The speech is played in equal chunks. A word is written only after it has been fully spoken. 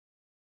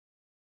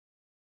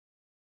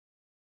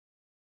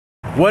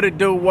What it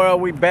do, world?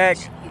 We back.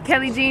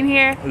 Kelly Jean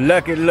here.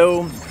 Lucky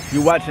Lou.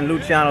 You watching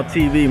Lucianotv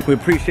TV. We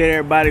appreciate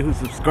everybody who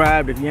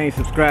subscribed. If you ain't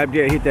subscribed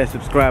yet, hit that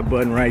subscribe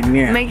button right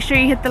now. Make sure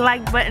you hit the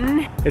like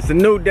button. It's a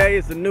new day.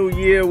 It's a new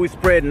year. We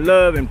spreading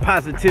love and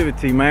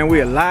positivity, man. We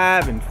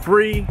alive and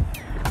free.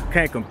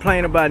 Can't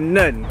complain about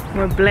nothing.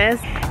 We're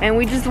blessed, and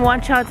we just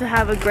want y'all to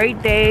have a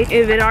great day.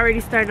 If it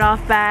already started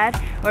off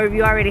bad, or if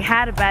you already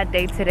had a bad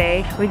day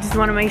today, we just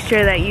want to make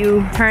sure that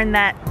you turn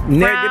that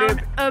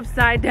negative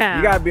upside down.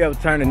 You gotta be able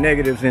to turn the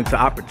negatives into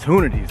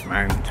opportunities,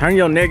 man. Turn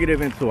your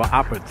negative into an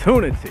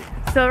opportunity.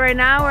 So right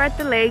now we're at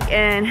the lake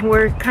and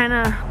we're kind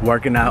of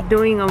working out,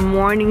 doing a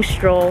morning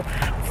stroll.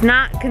 It's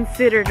not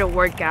considered a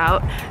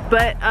workout,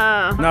 but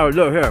no,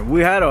 look here. We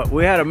had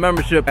a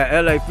membership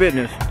at LA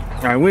Fitness.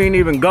 And we didn't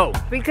even go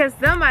because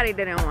somebody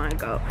didn't want to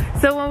go.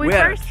 So when we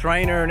had a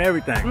trainer and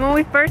everything. When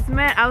we first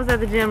met, I was at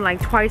the gym like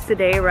twice a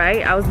day,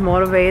 right? I was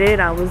motivated,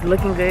 I was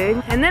looking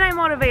good, and then I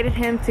motivated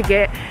him to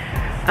get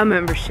a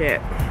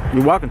membership.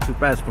 You're walking too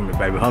fast for me,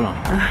 baby. Hold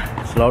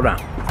on. Slow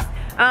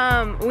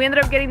down. We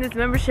ended up getting this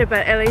membership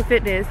at LA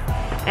Fitness,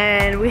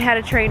 and we had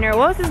a trainer.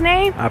 What was his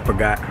name? I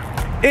forgot.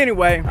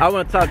 Anyway, I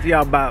want to talk to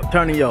y'all about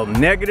turning your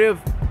negative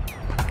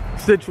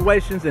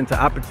situations into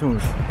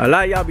opportunities. A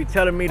lot of y'all be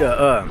telling me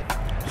to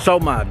show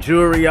my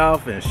jewelry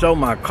off and show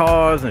my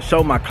cars and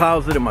show my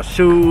closet and my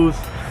shoes,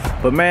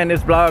 but man,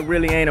 this vlog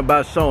really ain't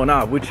about showing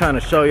off. We're trying to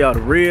show y'all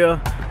the real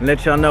and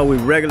let y'all know we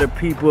regular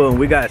people and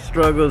we got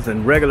struggles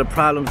and regular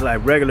problems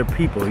like regular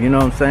people, you know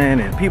what I'm saying?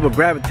 And people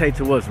gravitate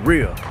to what's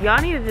real.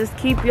 Y'all need to just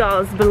keep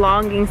y'all's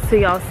belongings to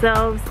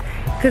yourselves,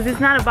 because it's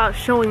not about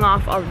showing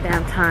off all the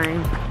damn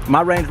time.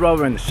 My Range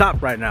Rover in the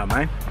shop right now,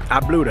 man. I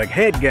blew the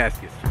head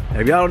gaskets.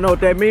 If y'all don't know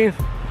what that means,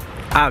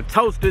 I've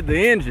toasted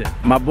the engine.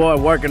 My boy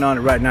working on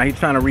it right now. He's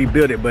trying to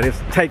rebuild it, but it's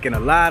taking a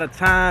lot of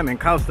time and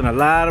costing a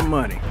lot of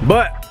money.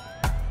 But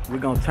we're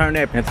gonna turn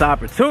that into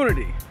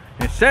opportunity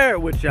and share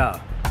it with y'all.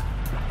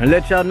 And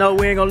let y'all know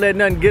we ain't gonna let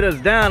nothing get us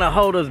down or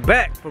hold us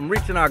back from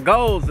reaching our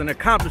goals and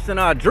accomplishing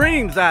our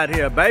dreams out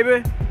here,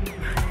 baby.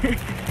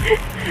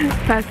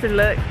 Pastor,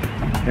 look.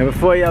 And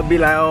before y'all be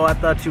like, oh, I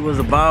thought you was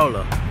a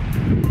baller.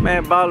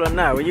 Man, baller or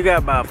not, when you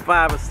got about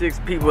 5 or 6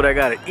 people that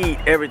gotta eat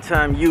every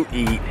time you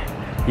eat,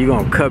 you're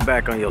gonna cut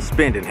back on your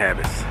spending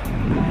habits.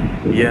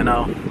 You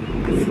know,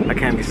 I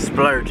can't be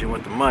splurging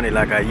with the money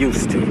like I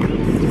used to.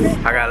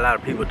 I got a lot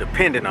of people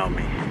depending on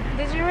me.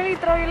 Did you really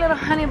throw your little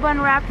honey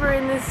bun wrapper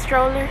in this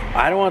stroller?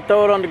 I don't want to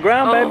throw it on the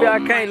ground, baby. I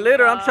can't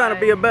litter. I'm trying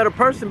to be a better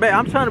person, baby.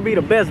 I'm trying to be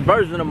the best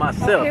version of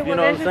myself. Okay, well, you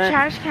know what I'm saying?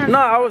 Trash can. No,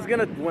 I was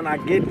gonna, when I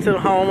get to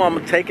home, I'm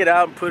gonna take it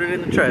out and put it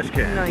in the trash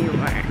can. No, you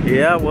weren't.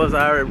 Yeah, I was.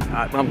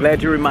 I'm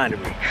glad you reminded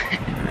me.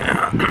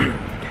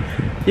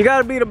 You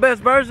gotta be the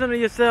best version of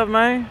yourself,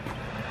 man.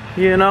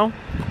 You know?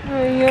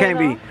 You can't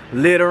be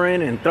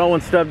littering and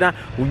throwing stuff down.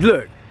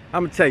 Look,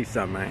 I'm gonna tell you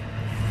something, man.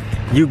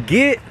 You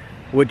get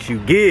what you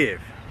give.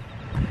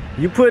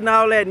 You putting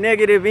all that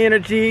negative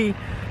energy,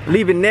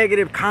 leaving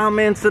negative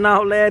comments and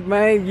all that,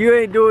 man, you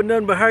ain't doing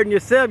nothing but hurting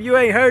yourself. You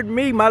ain't hurting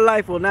me. My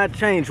life will not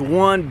change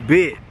one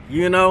bit,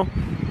 you know?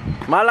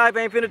 My life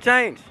ain't finna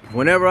change.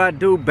 Whenever I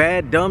do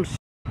bad, dumb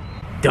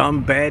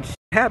bad shit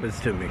happens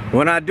to me.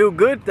 When I do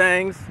good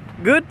things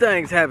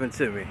happen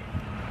to me.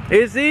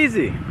 It's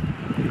easy.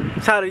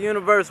 It's how the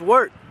universe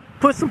works.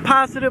 Put some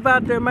positive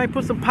out there, man.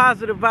 Put some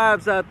positive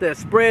vibes out there.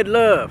 Spread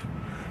love.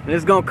 And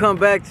it's gonna come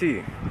back to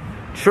you.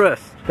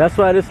 Trust. That's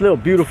why this little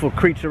beautiful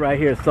creature right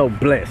here is so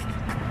blessed.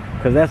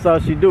 Because that's all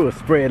she do is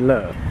spread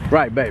love.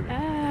 Right, baby?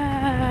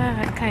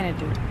 I kind of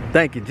do.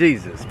 Thank you,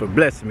 Jesus, for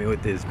blessing me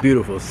with this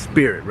beautiful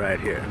spirit right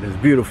here. This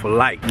beautiful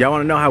light. Y'all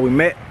want to know how we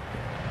met?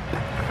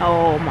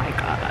 Oh, my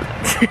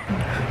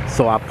God.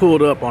 So I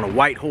pulled up on a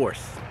white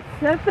horse.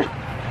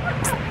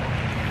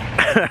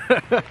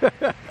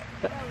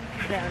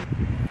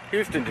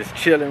 Houston just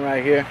chilling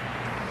right here.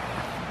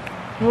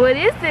 What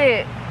is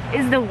it?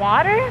 Is the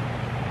water?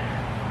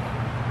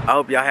 I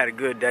hope y'all had a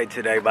good day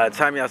today. By the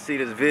time y'all see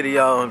this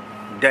video,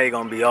 day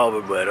gonna be over,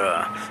 but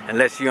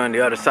unless you're on the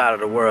other side of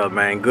the world,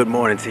 man, good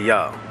morning to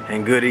y'all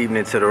and good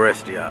evening to the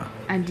rest of y'all.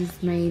 I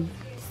just made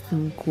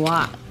some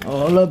guac.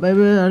 Oh, look,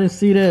 baby, I didn't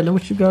see that. Look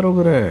what you got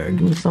over there.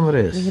 Give me some of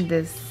this. Look at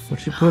this.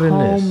 What you put in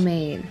this?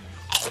 Homemade.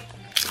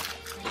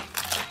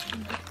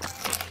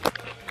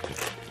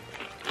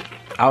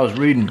 I was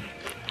reading.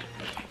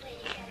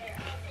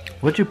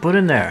 What you put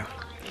in there?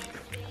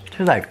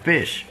 Tastes like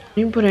fish.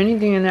 You can put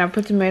anything in there. I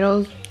put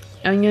tomatoes,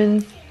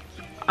 onions,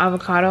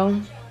 avocado,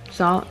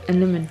 salt, and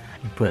lemon.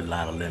 You put a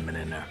lot of lemon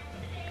in there.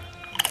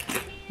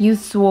 You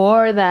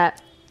swore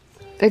that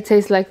it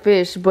tastes like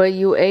fish, but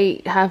you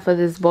ate half of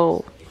this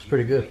bowl. It's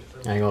pretty good.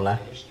 I ain't gonna lie.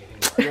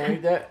 You gonna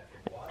eat that?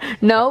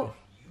 No.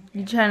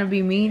 You trying to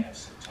be mean?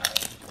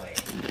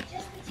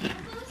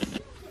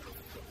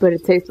 But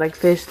it tastes like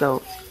fish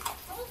though.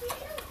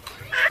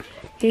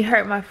 He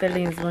hurt my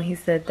feelings when he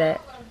said that.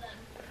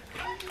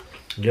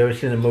 You ever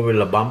seen the movie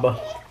La Bamba?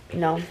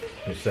 No.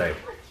 It's like,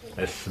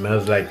 it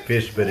smells like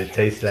fish, but it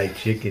tastes like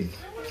chicken.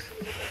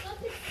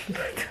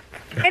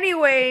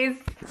 Anyways,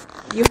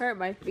 you hurt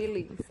my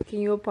feelings.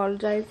 Can you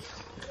apologize?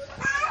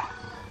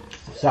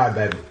 Sorry,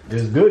 baby.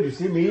 It's good. You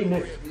see me eating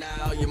it.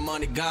 Now your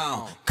money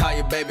gone. Call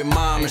your baby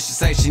mom and she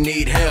say she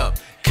need help.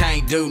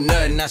 Can't do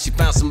nothing, now she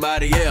found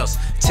somebody else.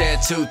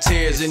 Tattoo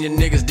tears and your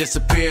niggas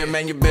disappear.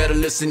 Man, you better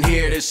listen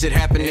here, this shit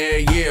happen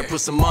every year. Put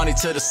some money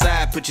to the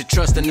side, put your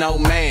trust in no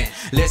man.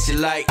 Less you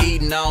like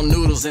eating on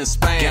noodles and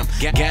spam.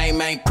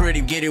 Game ain't pretty,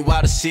 get it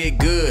while the shit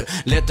good.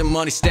 Let the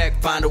money stack,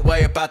 find a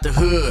way up out the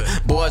hood.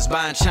 Boys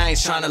buying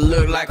chains, trying to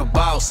look like a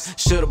boss.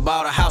 Should've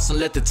bought a house and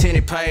let the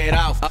tenant pay it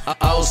off.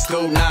 Old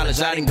school knowledge,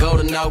 I didn't go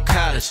to no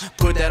college.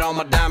 Put that on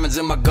my diamonds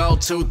and my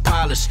gold tooth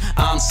polish.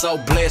 I'm so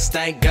blessed,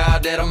 thank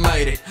God that I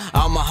made it.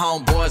 All my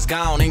homeboys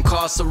gone,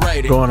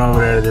 incarcerated. Going over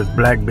there to this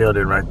black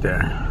building right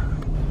there.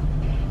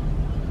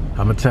 I'm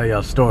gonna tell y'all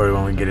a story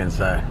when we get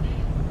inside.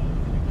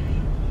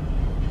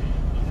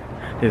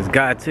 This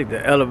guy took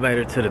the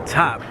elevator to the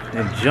top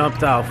and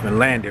jumped off and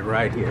landed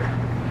right here.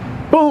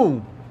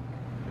 Boom!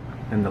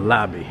 In the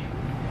lobby.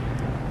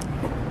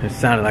 It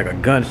sounded like a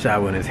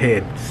gunshot when his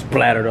head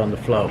splattered on the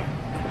floor.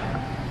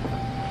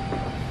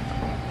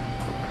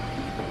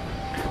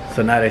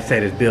 So now they say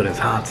this building's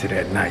haunted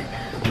at night.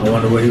 I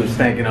wonder what he was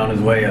thinking on his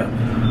way up.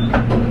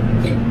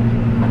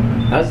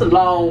 That's a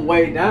long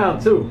way down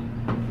too.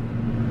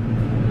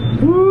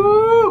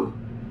 Woo!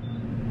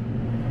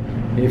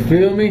 You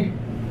feel me?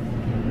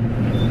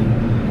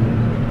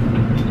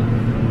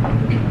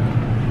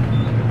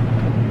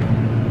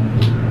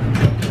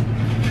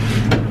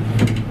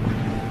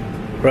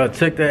 Bro,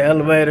 took the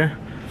elevator,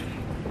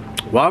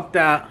 walked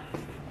out,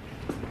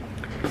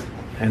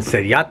 and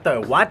said,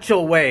 "Yatta, watch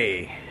your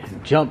way."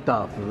 And jumped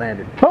off and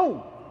landed.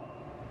 Boom!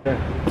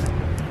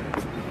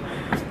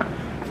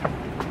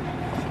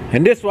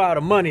 And this is why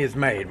the money is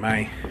made,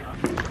 man.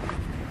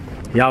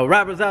 Y'all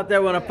rappers out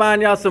there wanna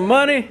find y'all some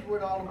money?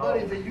 With all the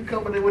money, then you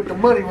coming in with the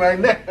money right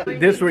now.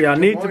 This is where y'all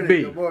need to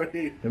be.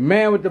 The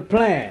man with the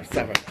plan.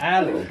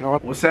 Alex.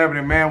 What's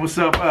happening, man? What's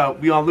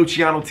up? We on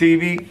Lucianotv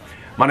TV.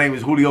 My name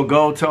is Julio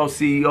Goldtoe,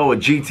 CEO of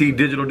GT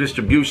Digital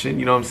Distribution.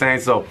 You know what I'm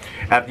saying? So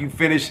after you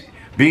finish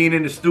being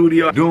in the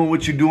studio, doing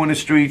what you do in the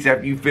streets,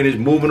 after you finish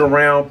moving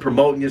around,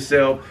 promoting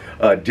yourself,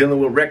 dealing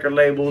with record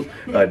labels,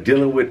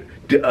 dealing with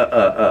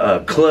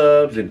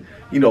clubs, and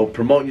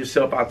promoting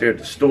yourself out there at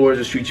the stores,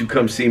 the streets, you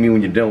come see me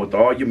when you're done with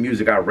all your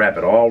music. I wrap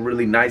it all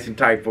really nice and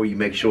tight for you,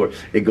 make sure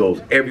it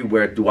goes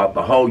everywhere throughout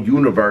the whole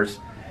universe,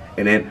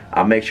 and then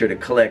I make sure to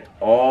collect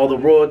all the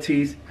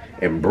royalties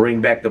and bring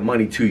back the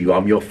money to you.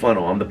 I'm your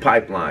funnel, I'm the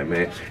pipeline,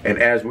 man. And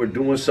as we're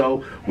doing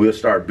so, we'll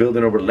start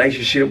building a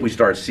relationship. We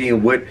start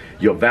seeing what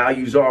your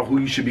values are, who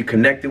you should be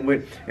connecting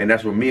with, and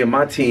that's where me and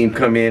my team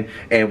come in,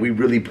 and we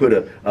really put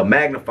a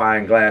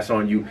magnifying glass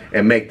on you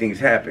and make things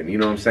happen. You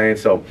know what I'm saying?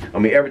 So, I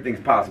mean,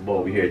 everything's possible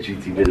over here at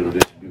GT Digital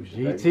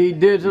Distribution. GT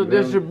Digital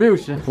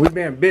Distribution. We've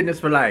been in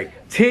business for like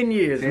 10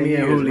 years, me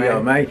and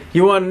Julio, man.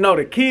 You want to know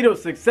the key to a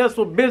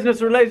successful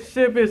business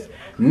relationship is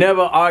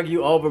never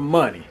argue over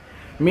money.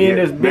 Me and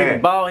this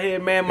big bald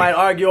head man might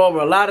argue over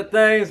a lot of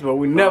things, but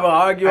we never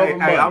argue over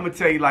money. Hey, I'm gonna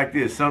tell you like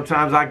this.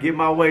 Sometimes I get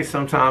my way,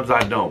 sometimes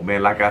I don't,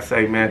 man. Like I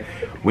say, man,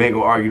 we ain't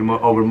gonna argue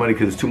over money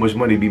because there's too much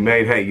money to be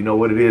made. Hey, you know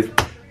what it is?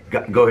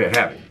 Go ahead,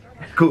 have it.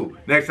 Cool.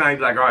 Next time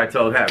you're like, all right,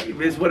 told have it.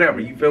 It's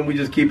whatever. You feel me? We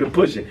just keep it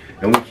pushing,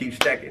 and we keep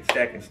stacking.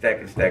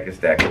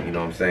 You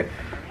know what I'm saying?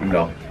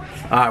 All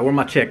right, where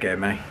my check at,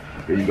 man?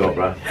 Here you go,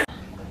 bro.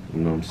 You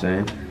know what I'm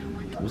saying?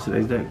 What's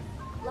today's date?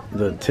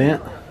 The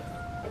 10th.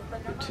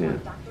 The 10th.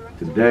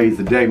 Today's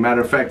the day.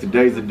 Matter of fact,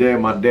 today's the day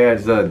of my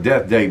dad's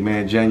death date,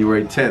 man.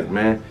 January 10th,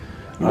 man.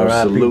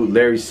 Salute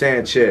Larry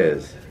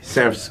Sanchez,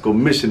 San Francisco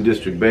Mission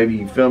District, baby.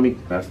 You feel me?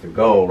 That's the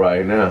goal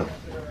right now.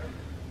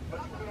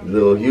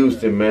 Little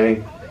Houston,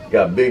 man.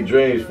 Got big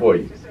dreams for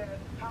you.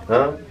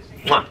 Huh?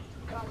 Mwah.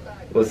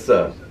 What's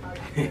up?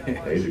 He's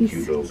a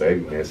cute little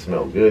baby, man.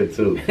 Smell good,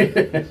 too.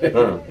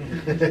 Huh?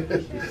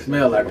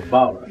 Smell like a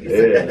baller.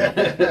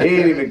 Yeah. He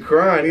ain't even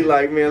crying. He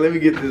like, man, let me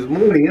get this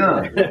money,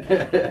 huh?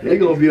 They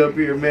gonna be up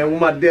here, man. Where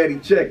my daddy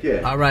check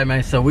at? All right,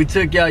 man. So we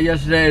took y'all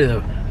yesterday to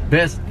the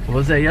best,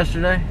 was that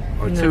yesterday?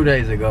 Or 2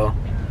 days ago?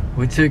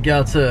 We took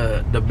y'all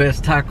to the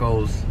best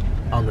tacos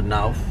on the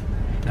north.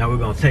 Now we're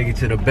gonna take you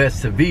to the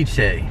best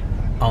ceviche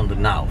on the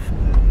north.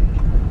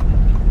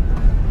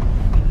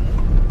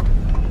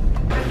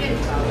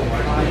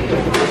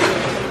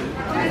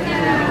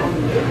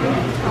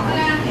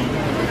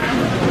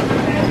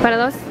 Para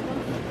dos.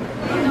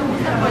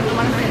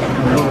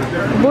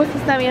 Bus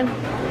está bien.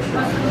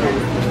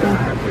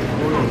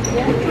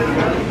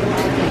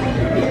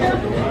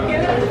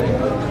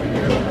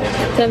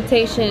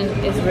 Temptation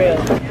is real.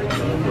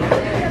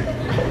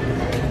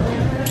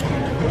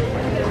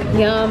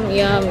 Yum,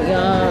 yum,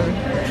 yum.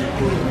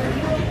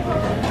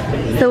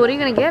 So what are you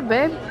gonna get,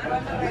 babe?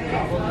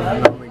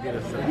 I'm gonna get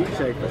a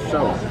ceviche for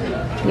sure.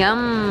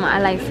 Yum, I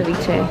like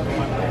ceviche.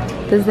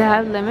 Does it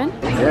have lemon?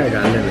 Yeah, it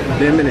got lemon.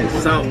 Lemon and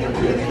salt.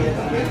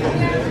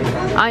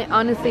 I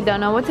honestly don't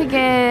know what to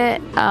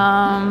get.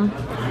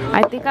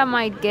 I think I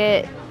might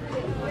get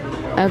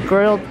a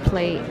grilled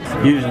plate.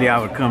 Usually I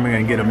would come here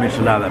and get a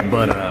michelada,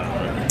 but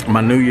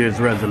my New Year's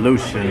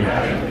resolution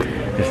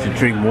is to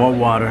drink more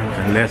water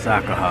and less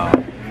alcohol.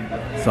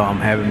 So I'm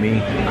having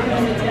me.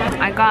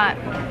 I got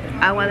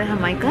agua de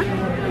Jamaica,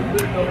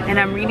 and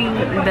I'm reading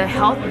the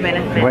health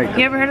benefits. Wait.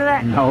 You ever heard of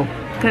that? No.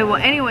 Okay, well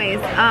anyways,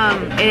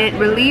 it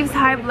relieves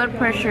high blood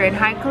pressure and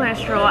high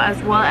cholesterol, as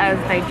well as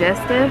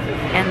digestive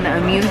and the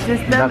immune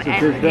system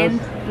and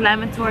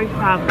inflammatory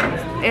problems.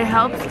 It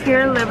helps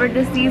cure liver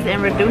disease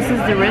and reduces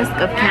the risk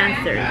of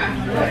cancer.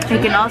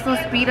 It can also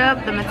speed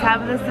up the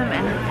metabolism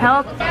and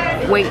help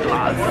weight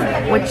loss,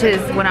 which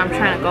is what I'm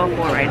trying to go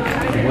for right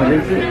now. What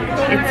is it?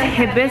 It's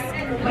hibiscus.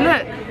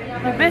 Look,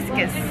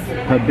 hibiscus.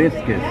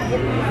 Hibiscus.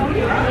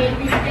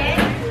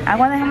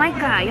 Agua de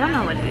Jamaica, y'all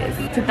know what it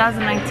is.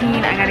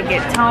 2019, I gotta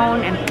get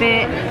toned and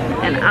fit,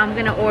 and I'm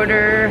gonna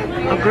order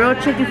a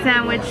grilled chicken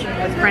sandwich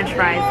with french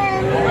fries.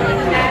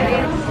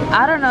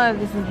 I don't know if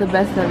this is the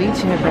best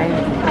ceviche, babe.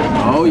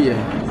 Oh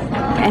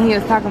yeah. And he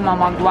was talking about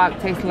my guac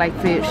tastes like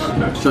fish.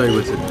 I'll show you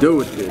what to do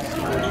with this.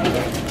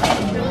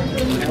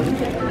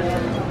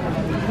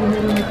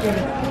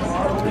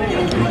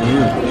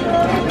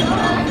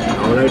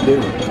 What I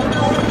do?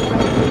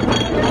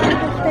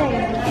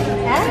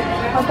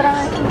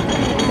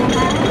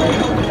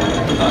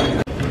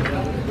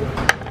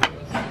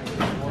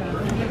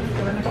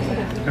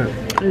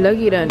 Look,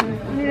 you done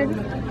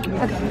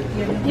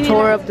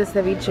tore up the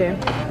ceviche.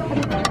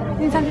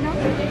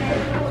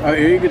 Oh,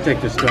 here you can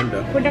take this gun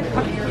though.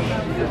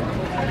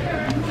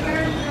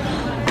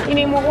 You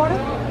need more water?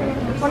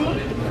 One more?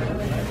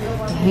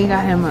 He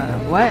got him a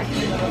what?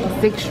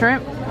 6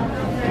 shrimp?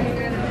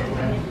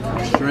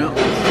 Shrimp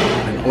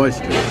and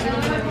oysters.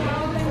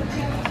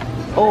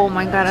 Oh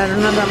my god, I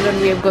don't know if I'm gonna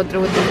be able to go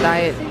through with this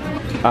diet.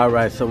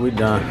 Alright, so we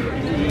done.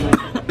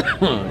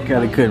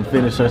 Kelly couldn't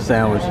finish her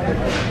sandwich.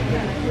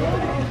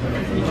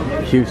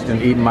 Houston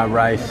eating my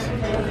rice.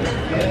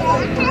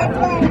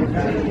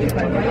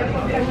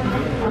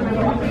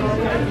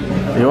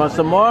 You want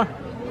some more?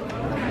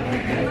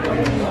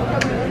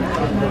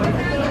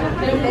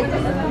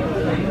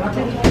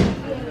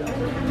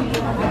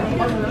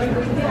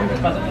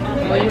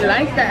 Well, you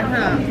like that,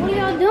 huh? What are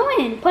y'all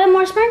doing? Put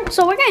more sprinkles.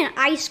 So we're getting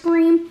ice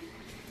cream.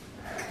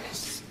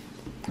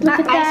 Look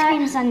at that. Ice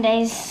cream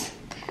sundaes.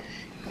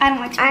 I don't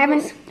like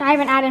sprinkles. I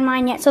haven't added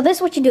mine yet. So this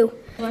is what you do.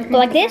 Go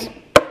like this.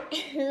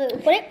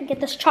 Put it. Get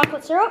this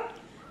chocolate syrup.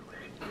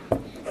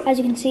 As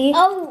you can see.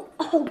 Oh,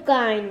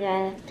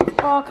 kinda.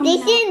 Oh, come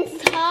This on.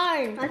 is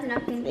hard. That's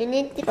nothing. We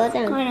need to go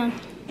down. I know.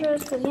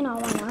 Just because, you know,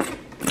 why not?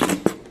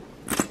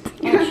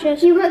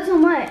 Just, you got so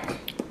much.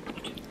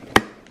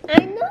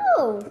 I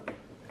know.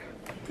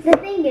 The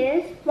thing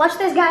is, watch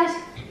this, guys.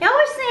 Y'all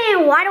were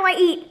saying, why do I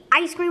eat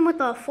ice cream with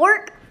a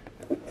fork?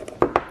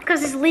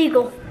 Because it's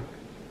legal.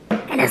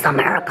 And it's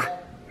America.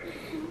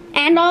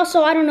 And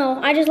also, I don't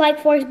know. I just like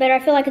forks better. I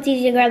feel like it's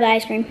easy to grab the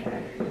ice cream.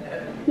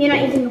 You're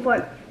not using a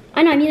fork.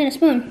 I know, I'm using a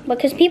spoon.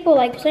 Because people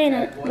like saying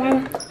it.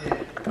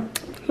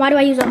 Why do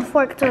I use a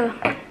fork to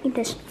eat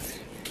this?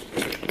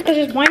 Because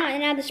just why not?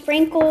 And add the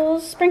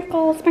sprinkles.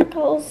 Sprinkles,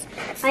 sprinkles.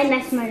 I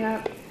messed mine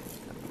up.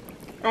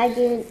 I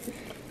didn't.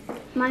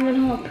 Mine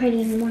doesn't look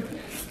pretty anymore.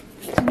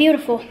 It's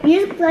beautiful.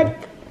 You just like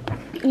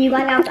you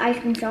got out the ice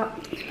cream shop.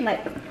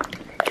 Like,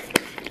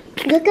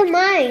 Look at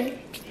mine.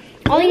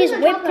 all I need is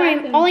whipped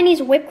cream. All I need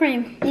is whipped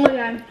cream. Oh my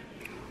god.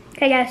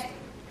 Okay, guys.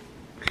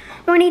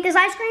 You wanna eat this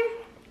ice cream?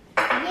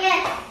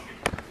 Yes.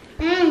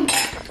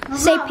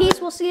 Say peace.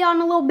 We'll see y'all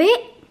in a little bit.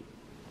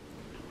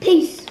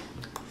 Peace.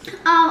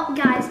 Oh,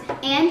 guys,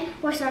 and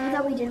we're sorry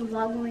that we didn't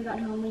vlog when we got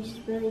home. We just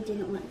really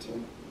didn't want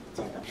to.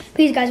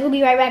 Peace, guys. We'll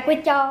be right back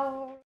with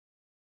y'all.